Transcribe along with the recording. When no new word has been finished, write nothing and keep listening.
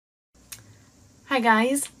Hi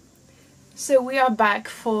guys, so we are back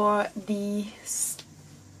for the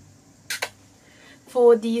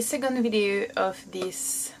second video of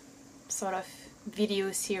this sort of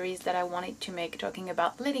video series that I wanted to make talking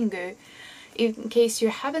about letting go. In case you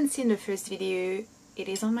haven't seen the first video, it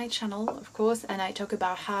is on my channel of course, and I talk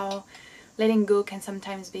about how letting go can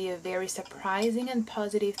sometimes be a very surprising and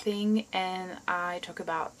positive thing, and I talk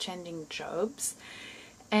about changing jobs.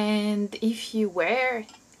 And if you were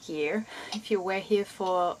here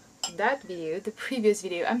for that video, the previous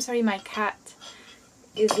video, I'm sorry, my cat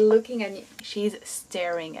is looking at me, she's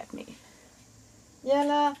staring at me. Viens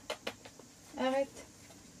là, arrête,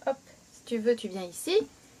 hop, si tu veux tu viens ici,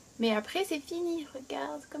 mais après c'est fini,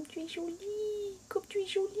 regarde comme tu es jolie, comme tu es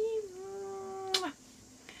jolie.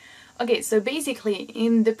 Okay, so basically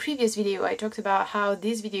in the previous video I talked about how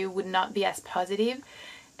this video would not be as positive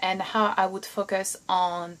and how I would focus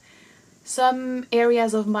on some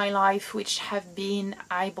areas of my life which have been,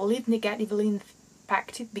 I believe, negatively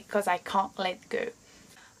impacted because I can't let go.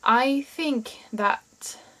 I think that,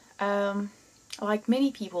 like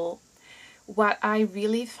many people, what I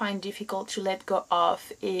really find difficult to let go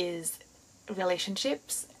of is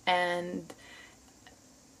relationships, and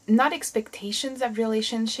not expectations of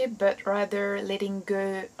relationship, but rather letting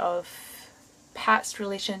go of past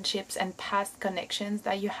relationships and past connections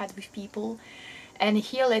that you had with people. And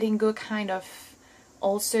here letting go kind of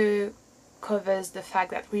also covers the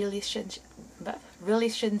fact that relationships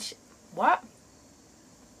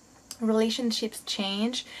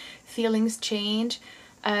change, feelings change,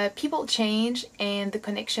 people change, and the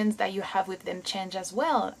connections that you have with them change as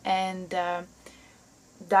well. And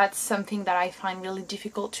that's something that I find really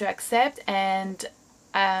difficult to accept, and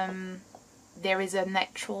there is a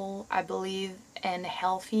natural, I believe, and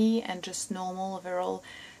healthy and just normal overall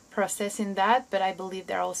process in that, but I believe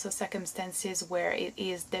there are also circumstances where it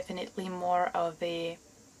is definitely more of a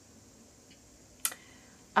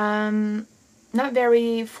not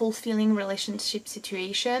very fulfilling relationship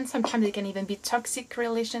situation. Sometimes it can even be toxic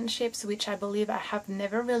relationships, which I believe I have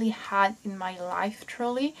never really had in my life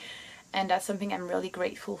truly, and that's something I'm really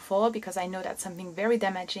grateful for, because I know that's something very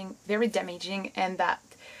damaging, and that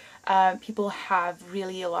people have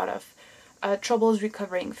really a lot of troubles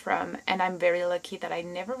recovering from, and I'm very lucky that I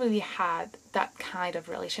never really had that kind of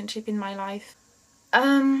relationship in my life.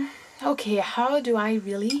 Okay, how do I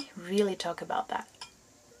really talk about that?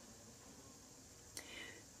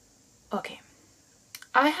 Okay,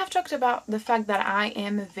 I have talked about the fact that I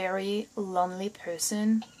am a very lonely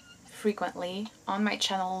person frequently on my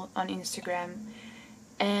channel, on Instagram,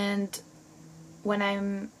 and when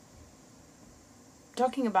I'm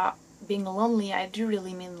talking about being lonely, I do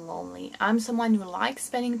really mean lonely. I'm someone who likes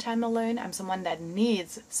spending time alone. I'm someone that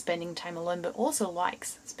needs spending time alone, but also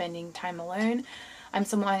likes spending time alone. I'm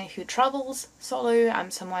someone who travels solo. I'm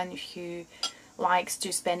someone who likes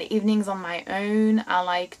to spend evenings on my own. I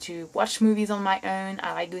like to watch movies on my own.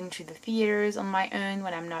 I like going to the theaters on my own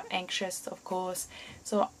when I'm not anxious, of course.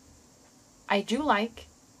 So I do like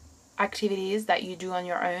activities that you do on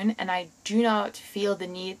your own, and I do not feel the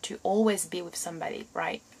need to always be with somebody,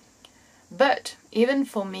 right? But even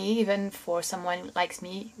for me, even for someone like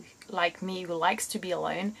me who likes to be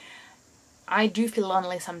alone, I do feel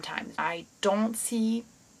lonely sometimes. I don't see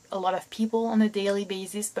a lot of people on a daily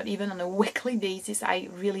basis, but even on a weekly basis I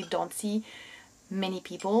really don't see many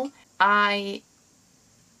people. I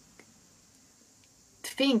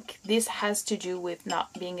think this has to do with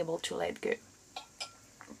not being able to let go.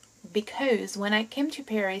 Because when I came to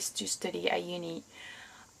Paris to study at uni,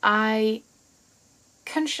 I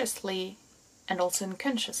consciously and also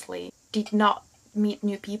unconsciously did not meet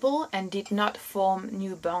new people and did not form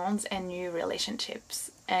new bonds and new relationships.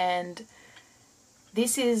 And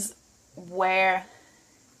this is where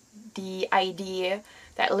the idea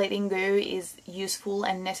that letting go is useful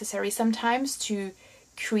and necessary sometimes to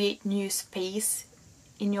create new space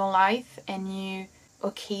in your life and new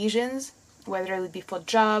occasions, whether it would be for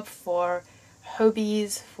job, for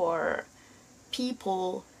hobbies, for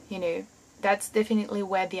people, you know. That's definitely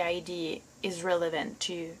where the idea is relevant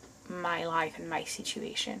to my life and my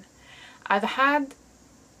situation. I've had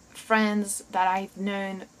friends that I've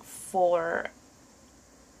known for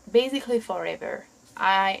basically forever.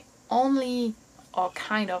 I only, or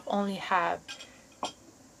kind of only, have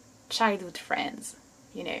childhood friends,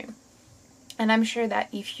 you know. And I'm sure that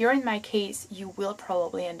if you're in my case, you will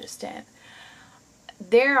probably understand.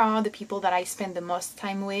 There are the people that I spend the most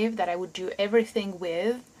time with, that I would do everything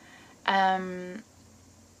with.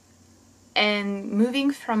 And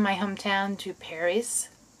moving from my hometown to Paris,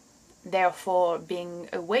 therefore being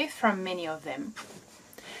away from many of them,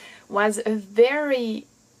 was a very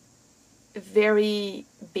very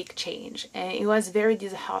big change, and it was very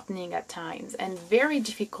disheartening at times and very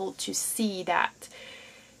difficult to see that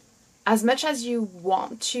as much as you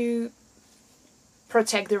want to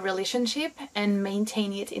protect the relationship and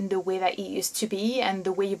maintain it in the way that it used to be and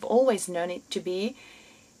the way you've always known it to be,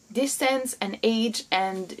 distance and age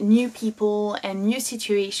and new people and new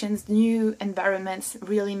situations, new environments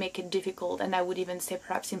really make it difficult, and I would even say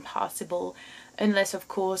perhaps impossible, unless of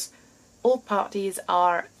course all parties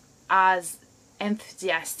are as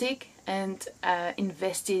enthusiastic and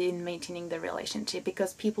invested in maintaining the relationship,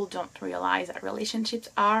 because people don't realize that relationships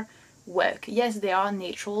are work. Yes, they are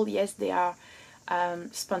natural, yes, they are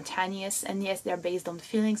spontaneous, and yes, they're based on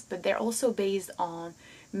feelings, but they're also based on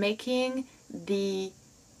making the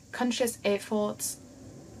conscious efforts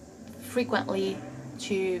frequently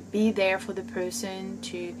to be there for the person,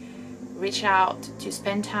 to reach out, to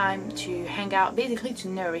spend time, to hang out, basically to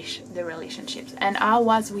nourish the relationships. And I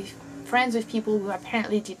was with friends with people who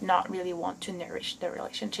apparently did not really want to nourish the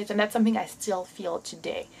relationships, and that's something I still feel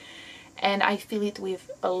today. And I feel it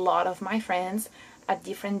with a lot of my friends at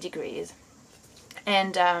different degrees.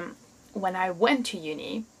 And when I went to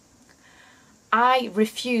uni, I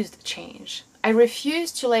refused change. I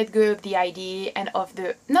refused to let go of the idea and of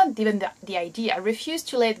the, not even the idea, I refused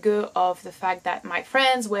to let go of the fact that my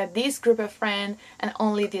friends were this group of friends and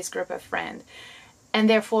only this group of friends. And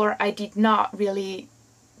therefore I did not really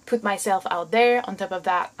put myself out there. On top of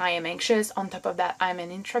that, I am anxious. On top of that, I'm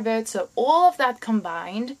an introvert. So all of that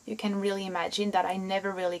combined, you can really imagine that I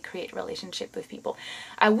never really create relationship with people.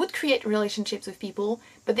 I would create relationships with people,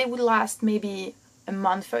 but they would last maybe a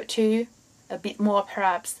month or two, a bit more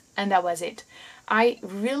perhaps, and that was it. I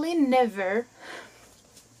really never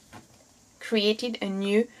created a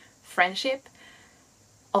new friendship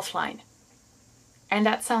offline. And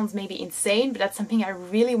that sounds maybe insane, but that's something I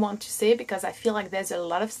really want to say because I feel like there's a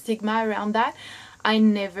lot of stigma around that. I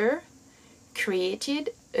never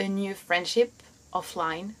created a new friendship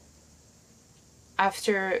offline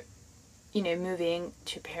after, moving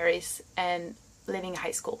to Paris and leaving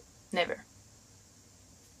high school. Never.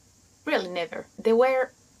 Really never. There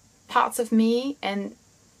were parts of me and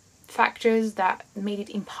factors that made it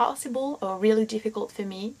impossible or really difficult for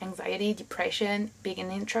me. Anxiety, depression, being an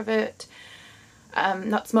introvert,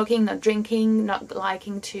 not smoking, not drinking, not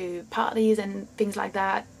liking to parties and things like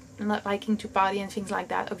that, not liking to party and things like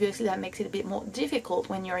that. Obviously that makes it a bit more difficult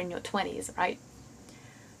when you're in your 20s, right?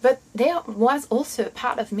 But there was also a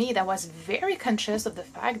part of me that was very conscious of the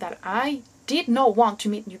fact that I did not want to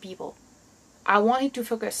meet new people. I wanted to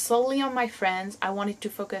focus solely on my friends. I wanted to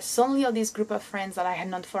focus solely on this group of friends that I had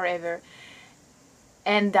known forever.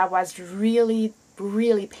 And that was really,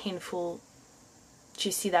 really painful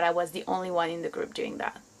to see that I was the only one in the group doing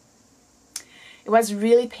that. It was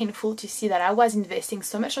really painful to see that I was investing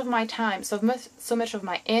so much of my time, so much of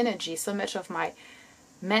my energy, so much of my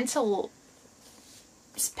mental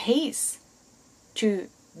space to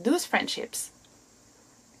those friendships,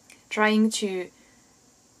 trying to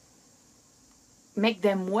make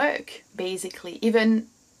them work, basically, even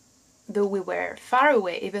though we were far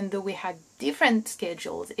away, even though we had different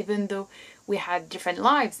schedules, even though we had different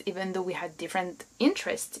lives, even though we had different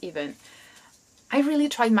interests even. I really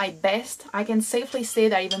tried my best. I can safely say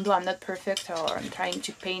that even though I'm not perfect or I'm trying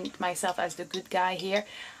to paint myself as the good guy here,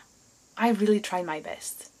 I really tried my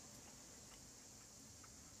best.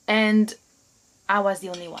 And I was the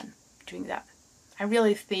only one doing that. I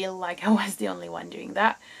really feel like I was the only one doing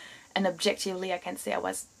that. And objectively, I can say I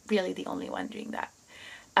was really the only one doing that.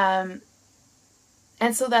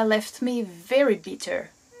 And so that left me very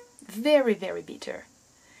bitter, very, very bitter.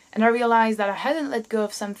 And I realized that I hadn't let go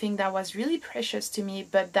of something that was really precious to me,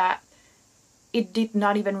 but that it did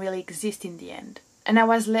not even really exist in the end. And I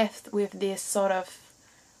was left with this sort of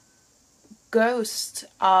ghost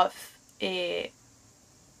of a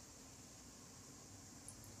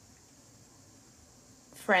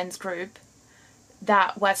friends group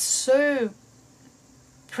that was so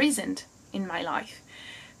present in my life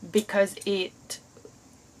because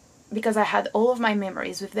I had all of my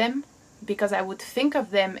memories with them, because I would think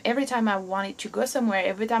of them every time I wanted to go somewhere,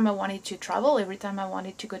 every time I wanted to travel, every time I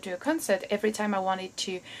wanted to go to a concert, every time I wanted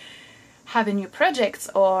to have a new project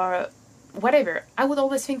or whatever. I would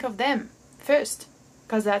always think of them first,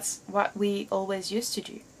 because that's what we always used to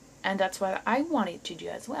do, and that's what I wanted to do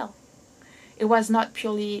as well. It was not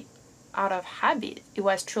purely out of habit, it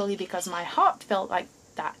was truly because my heart felt like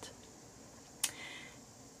that.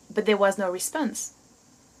 But there was no response.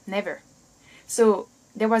 Never. So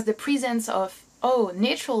there was the presence of oh,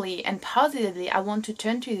 naturally and positively, I want to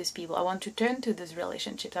turn to these people. I want to turn to these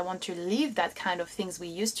relationships. I want to live that kind of things we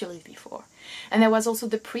used to live before. And there was also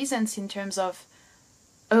the presence in terms of,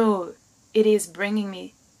 oh, it is bringing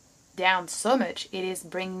me down so much. It is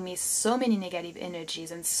bringing me so many negative energies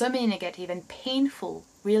and so many negative and painful,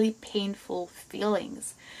 really painful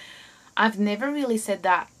feelings. I've never really said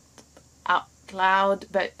that out loud,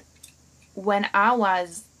 but when I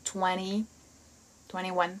was 20,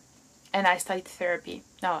 21, and I started therapy.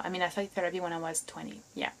 No, I mean, I started therapy when I was 20.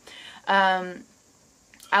 Yeah.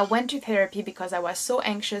 I went to therapy because I was so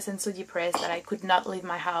anxious and so depressed that I could not leave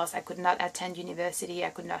my house. I could not attend university. I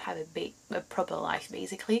could not have a proper life,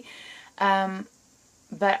 basically.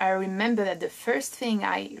 But I remember that the first thing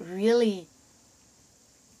I really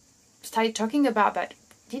started talking about that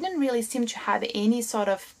didn't really seem to have any sort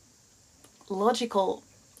of logical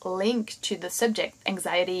link to the subject,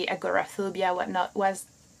 anxiety, agoraphobia, whatnot, was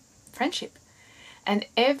friendship. And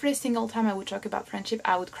every single time I would talk about friendship,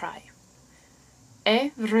 I would cry.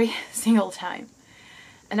 Every single time.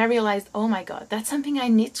 And I realized, oh my god, that's something I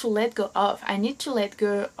need to let go of. I need to let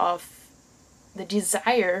go of the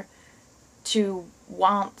desire to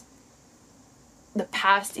want the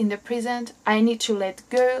past in the present. I need to let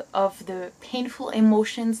go of the painful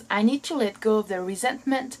emotions. I need to let go of the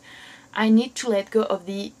resentment. I need to let go of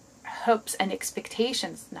the hopes and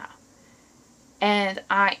expectations now. And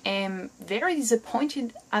I am very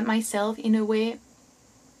disappointed at myself in a way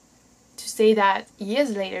to say that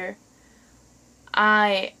years later,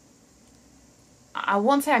 I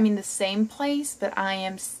won't say I'm in the same place, but I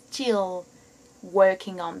am still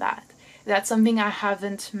working on that. That's something I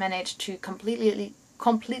haven't managed to completely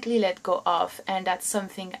let go of, and that's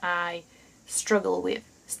something I struggle with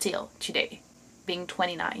still today, being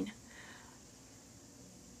 29.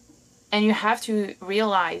 And you have to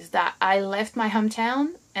realize that I left my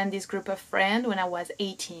hometown and this group of friends when I was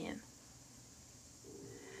 18.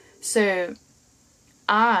 So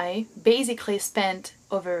I basically spent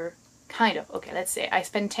I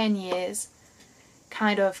spent 10 years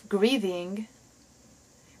kind of grieving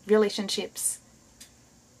relationships,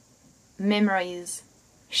 memories,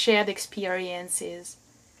 shared experiences,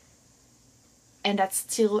 and that's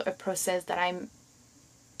still a process that I'm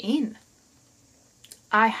in.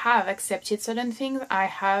 I have accepted certain things. I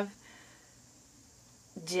have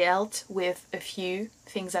dealt with a few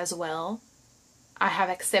things as well. I have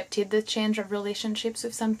accepted the change of relationships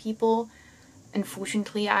with some people.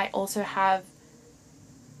 Unfortunately, I also have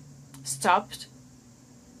stopped,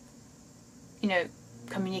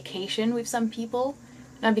 communication with some people.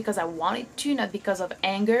 Not because I wanted to, not because of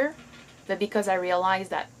anger, but because I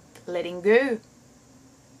realized that letting go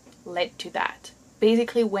led to that.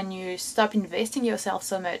 Basically, when you stop investing yourself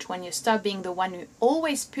so much, when you stop being the one who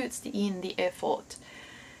always puts in the effort,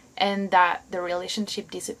 and that the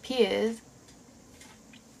relationship disappears,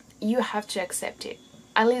 you have to accept it.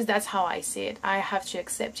 At least that's how I see it. I have to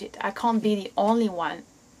accept it. I can't be the only one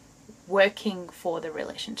working for the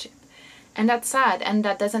relationship. And that's sad, and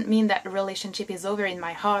that doesn't mean that the relationship is over in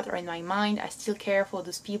my heart or in my mind. I still care for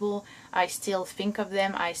those people. I still think of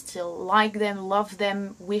them. I still like them, love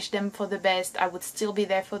them, wish them for the best. I would still be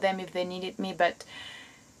there for them if they needed me, but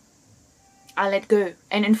I let go.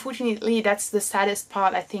 And unfortunately, that's the saddest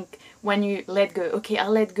part, I think, when you let go. Okay, I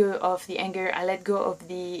let go of the anger. I let go of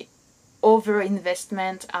the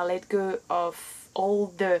over-investment. I let go of all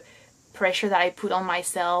the pressure that I put on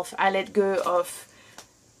myself. I let go of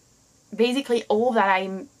basically all that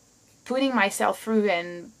I'm putting myself through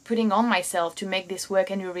and putting on myself to make this work,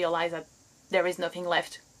 and you realize that there is nothing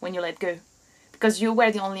left when you let go, because you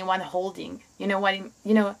were the only one holding.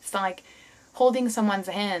 It's like holding someone's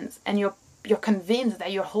hands and you're convinced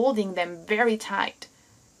that you're holding them very tight,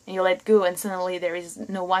 and you let go and suddenly there is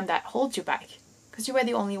no one that holds you back because you were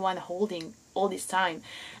the only one holding all this time.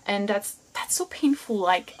 And that's so painful.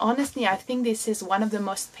 Like, honestly, I think this is one of the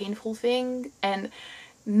most painful things, and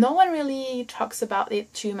no one really talks about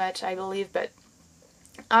it too much, I believe, but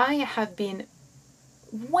I have been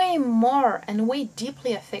way more and way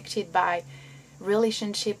deeply affected by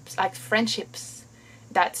relationships, like friendships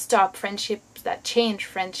that stop, friendships that change,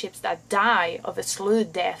 friendships that die of a slow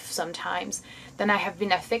death sometimes, than I have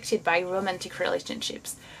been affected by romantic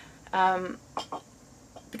relationships.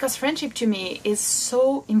 Because friendship to me is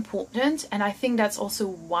so important, and I think that's also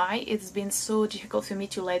why it's been so difficult for me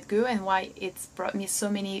to let go and why it's brought me so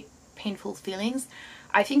many painful feelings.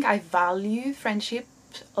 I think I value friendship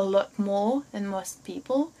a lot more than most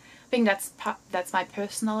people. I think that's my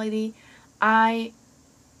personality. I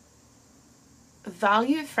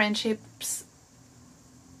value friendships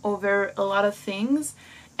over a lot of things,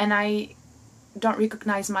 and I don't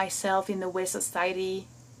recognize myself in the way society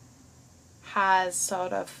has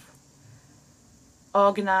sort of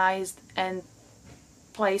organized and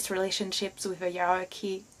placed relationships with a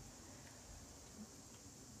hierarchy.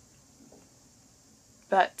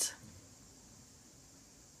 But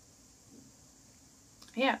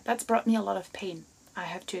yeah, that's brought me a lot of pain. I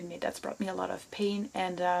have to admit, that's brought me a lot of pain,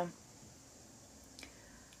 and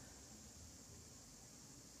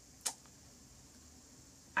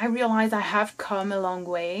I realize I have come a long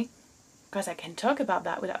way because I can talk about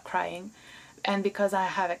that without crying, and because I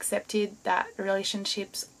have accepted that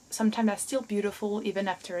relationships sometimes are still beautiful even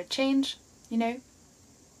after a change, you know.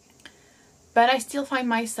 But I still find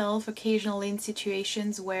myself occasionally in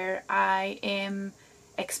situations where I am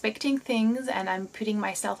expecting things and I'm putting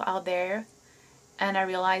myself out there, and I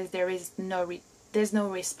realize there's no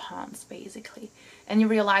response, basically. And you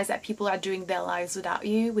realize that people are doing their lives without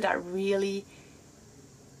you, without really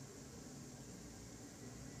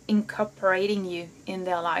incorporating you in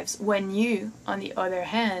their lives, when you, on the other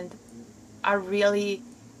hand, are really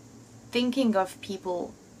thinking of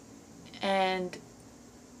people and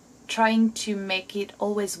trying to make it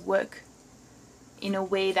always work in a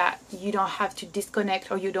way that you don't have to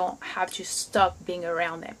disconnect, or you don't have to stop being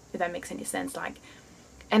around them, if that makes any sense. Like,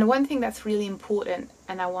 and one thing that's really important,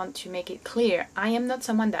 and I want to make it clear, I am not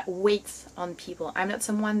someone that waits on people. I'm not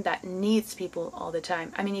someone that needs people all the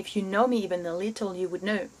time. I mean, if you know me even a little, you would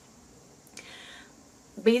know.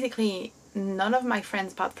 Basically, none of my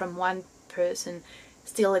friends, apart from one person,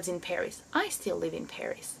 still lives in Paris. I still live in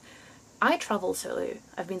Paris. I travel solo.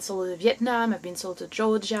 I've been solo to Vietnam, I've been solo to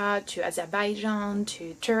Georgia, to Azerbaijan,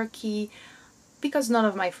 to Turkey, because none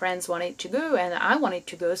of my friends wanted to go and I wanted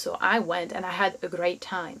to go, so I went and I had a great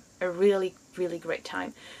time. A really, really great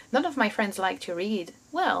time. None of my friends like to read.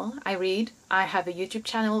 Well, I read. I have a YouTube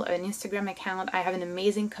channel, an Instagram account. I have an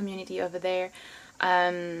amazing community over there.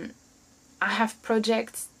 I have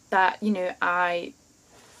projects that, you know, I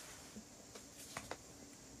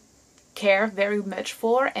care very much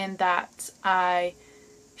for and that I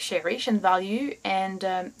cherish and value, and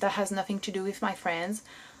that has nothing to do with my friends.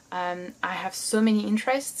 I have so many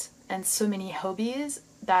interests and so many hobbies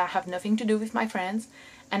that have nothing to do with my friends,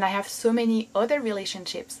 and I have so many other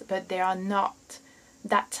relationships, but they are not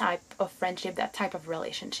that type of friendship, that type of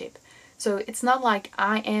relationship. So it's not like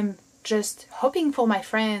I am just hoping for my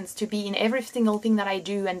friends to be in every single thing that I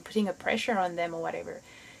do and putting a pressure on them or whatever.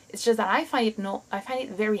 It's just that I find it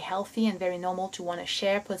very healthy and very normal to want to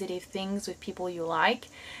share positive things with people you like,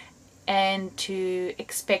 and to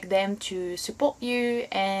expect them to support you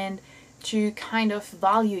and to kind of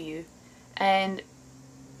value you and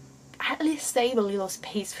at least save a little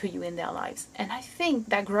space for you in their lives. And I think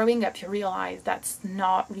that growing up you realize that's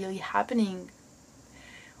not really happening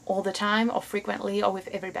all the time or frequently or with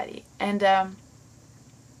everybody. And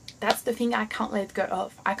that's the thing I can't let go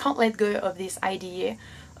of. I can't let go of this idea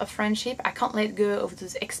of friendship. I can't let go of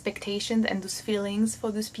those expectations and those feelings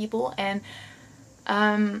for those people. And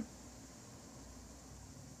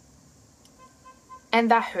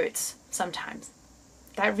that hurts sometimes.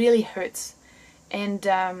 That really hurts. And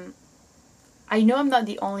I know I'm not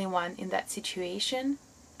the only one in that situation.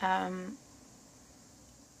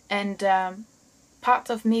 Part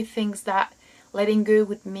of me thinks that letting go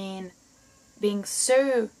would mean being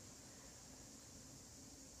so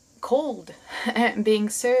cold and being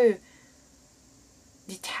so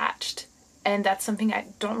detached, and that's something I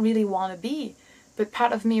don't really want to be. But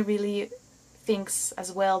part of me really thinks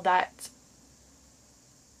as well that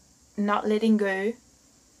not letting go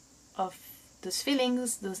of those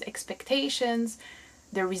feelings, those expectations,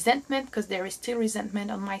 the resentment, because there is still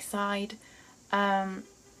resentment on my side,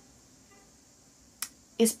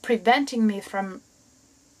 is preventing me from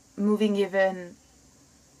moving even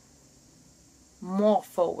more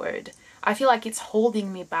forward. I feel like it's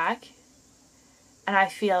holding me back, and I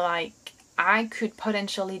feel like I could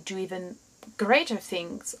potentially do even greater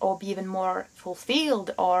things or be even more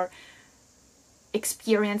fulfilled or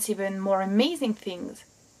experience even more amazing things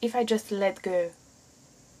if I just let go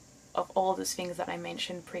of all those things that I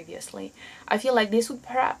mentioned previously. I feel like this would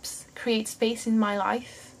perhaps create space in my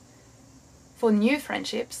life for new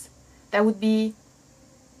friendships that would be,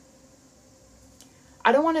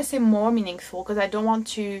 I don't want to say more meaningful because I don't want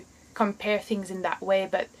to compare things in that way,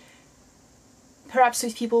 but perhaps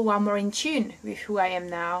with people who are more in tune with who I am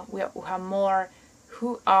now, who are more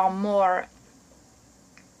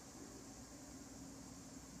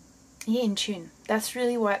in tune. That's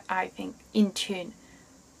really what I think. In tune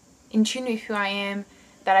with who I am,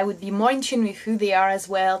 that I would be more in tune with who they are as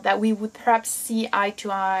well, that we would perhaps see eye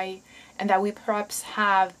to eye, and that we perhaps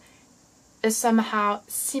have a somehow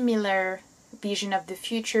similar vision of the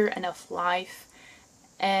future and of life,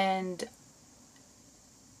 and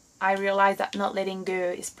I realized that not letting go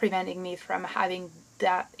is preventing me from having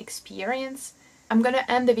that experience. I'm gonna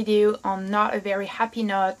end the video on not a very happy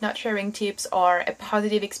note, not sharing tips or a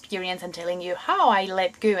positive experience and telling you how I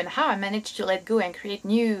let go and how I managed to let go and create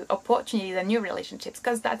new opportunities and new relationships,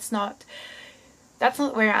 because that's not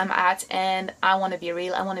where I'm at, and I want to be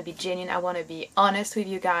real, I want to be genuine, I want to be honest with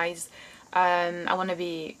you guys. I want to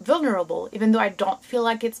be vulnerable, even though I don't feel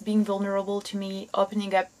like it's being vulnerable to me.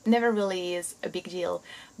 Opening up never really is a big deal.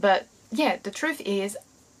 But yeah, the truth is,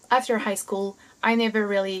 after high school, I never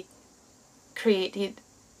really created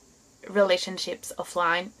relationships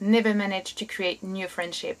offline, never managed to create new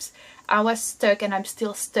friendships. I was stuck, and I'm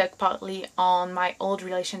still stuck partly on my old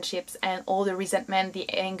relationships and all the resentment, the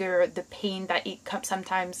anger, the pain that it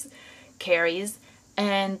sometimes carries.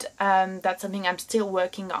 And that's something I'm still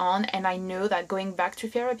working on, and I know that going back to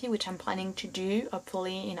therapy, which I'm planning to do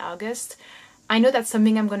hopefully in August, I know that's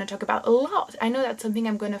something I'm going to talk about a lot. I know that's something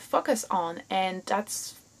I'm going to focus on, and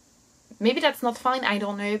maybe that's not fine, I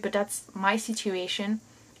don't know, but that's my situation.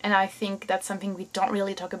 And I think that's something we don't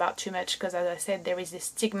really talk about too much, because as I said, there is this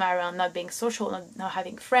stigma around not being social, not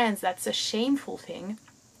having friends. That's a shameful thing.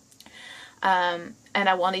 And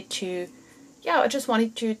I just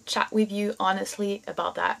wanted to chat with you honestly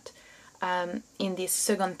about that in this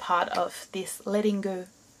second part of this letting go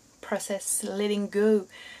process, letting go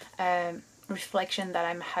reflection that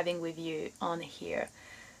I'm having with you on here.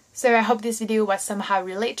 So I hope this video was somehow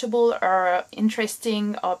relatable or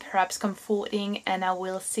interesting or perhaps comforting, and I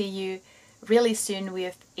will see you really soon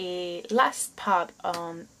with a last part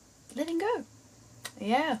on letting go.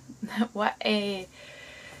 Yeah, what a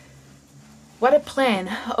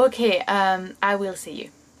plan. Okay, I will see you.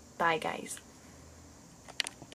 Bye guys.